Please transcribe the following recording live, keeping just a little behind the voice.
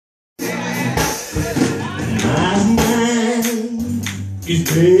is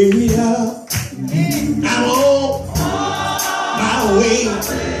made up. I'm on my way,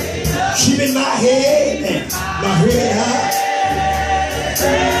 keeping my head up.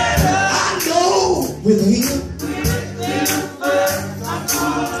 I know with him.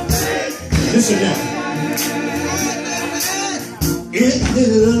 Listen now. In the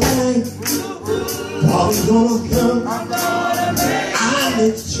light, Bobby's gonna come. I'm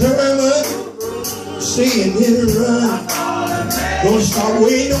determined, saying hit and run. Don't stop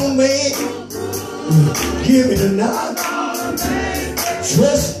waiting on me. Give me the nod.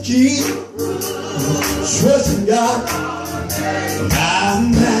 Trust Jesus, trust in God. My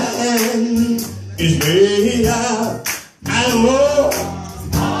mind is made up. I'm on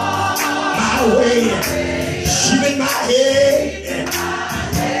my way, keeping my head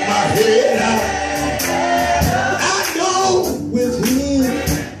up. I know with him.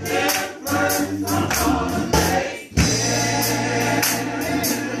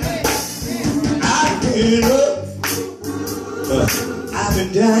 I've been up, I've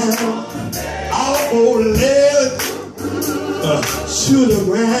been down, all over the leg, to the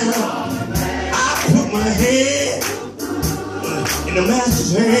ground. I put my hand in the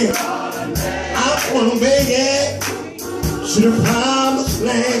master's hand. I want to make it to the promised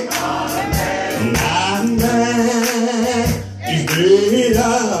land. My mind is made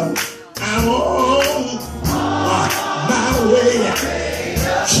up. I'm on my way,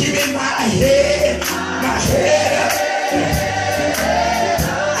 keeping my head up.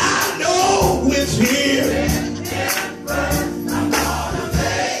 I know with him.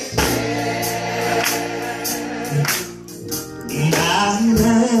 My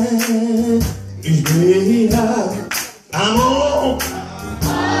mind is made up. I'm on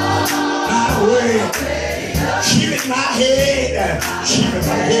my way, keeping my head up.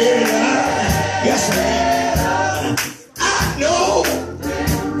 Yes, I am. I know.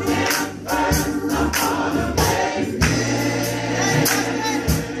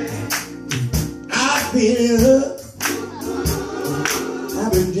 I've been up,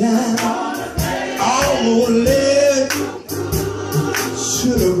 I've been down, all over leg to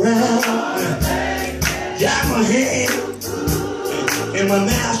the ground. Got my hand in my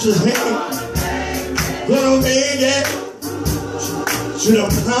master's hand. Gonna make it to the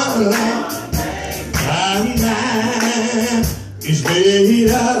promised land. My mind is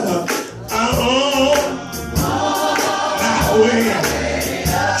made up. I'm on my way,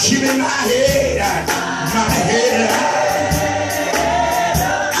 keeping my head up.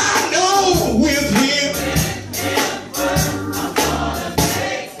 I know with him.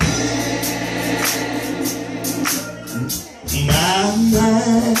 My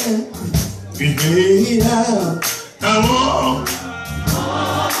mind is made up. I'm on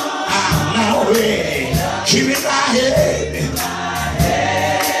my way, keeping my head.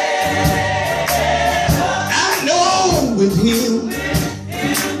 I know with him.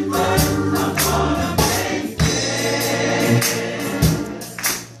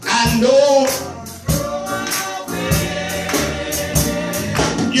 I know.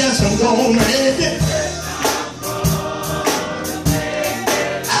 Yes, I'm gonna make it.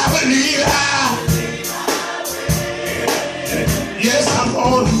 Yes, I'm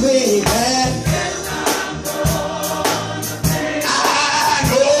gonna make it. I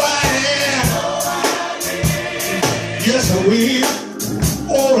know I am. Yes, I will.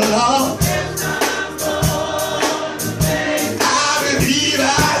 Oh, Lord. I believe I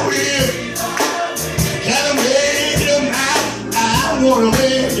will. Can I make it tonight? I wanna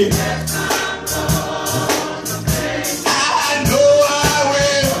make it. I know I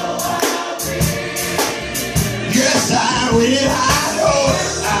will. Yes, I will.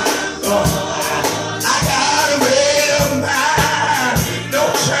 I got a way of mine. No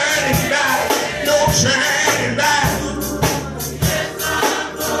turning back. No turning back.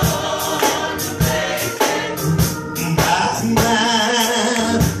 My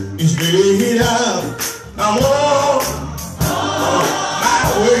mind is made up. I'm on my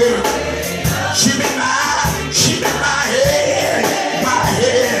way. Keeping my head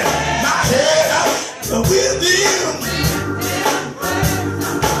up. With me.